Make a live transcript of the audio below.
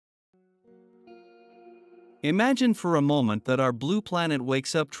Imagine for a moment that our blue planet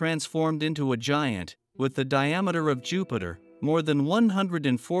wakes up transformed into a giant, with the diameter of Jupiter, more than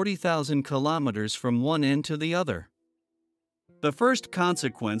 140,000 kilometers from one end to the other. The first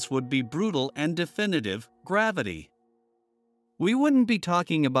consequence would be brutal and definitive: gravity. We wouldn't be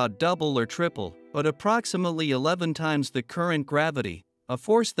talking about double or triple, but approximately 11 times the current gravity, a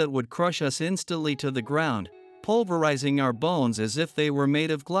force that would crush us instantly to the ground, pulverizing our bones as if they were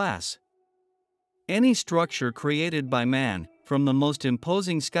made of glass. Any structure created by man, from the most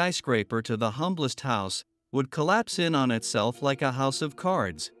imposing skyscraper to the humblest house, would collapse in on itself like a house of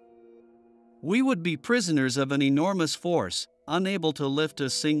cards. We would be prisoners of an enormous force, unable to lift a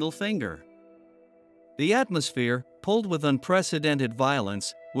single finger. The atmosphere, pulled with unprecedented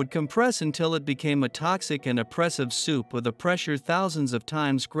violence, would compress until it became a toxic and oppressive soup with a pressure thousands of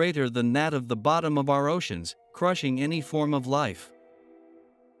times greater than that of the bottom of our oceans, crushing any form of life.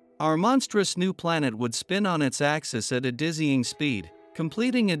 Our monstrous new planet would spin on its axis at a dizzying speed,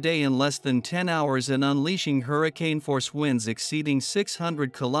 completing a day in less than 10 hours and unleashing hurricane-force winds exceeding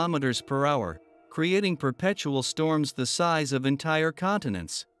 600 kilometers per hour, creating perpetual storms the size of entire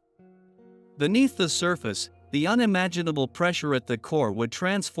continents. Beneath the surface, the unimaginable pressure at the core would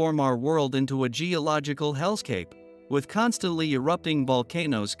transform our world into a geological hellscape, with constantly erupting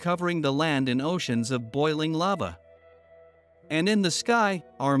volcanoes covering the land in oceans of boiling lava. And in the sky,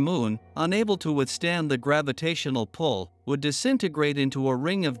 our moon, unable to withstand the gravitational pull, would disintegrate into a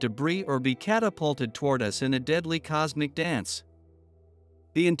ring of debris or be catapulted toward us in a deadly cosmic dance.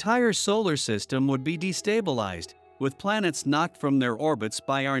 The entire solar system would be destabilized, with planets knocked from their orbits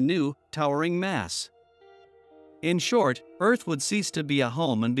by our new, towering mass. In short, Earth would cease to be a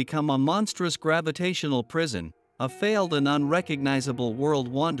home and become a monstrous gravitational prison, a failed and unrecognizable world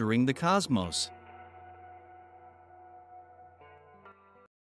wandering the cosmos.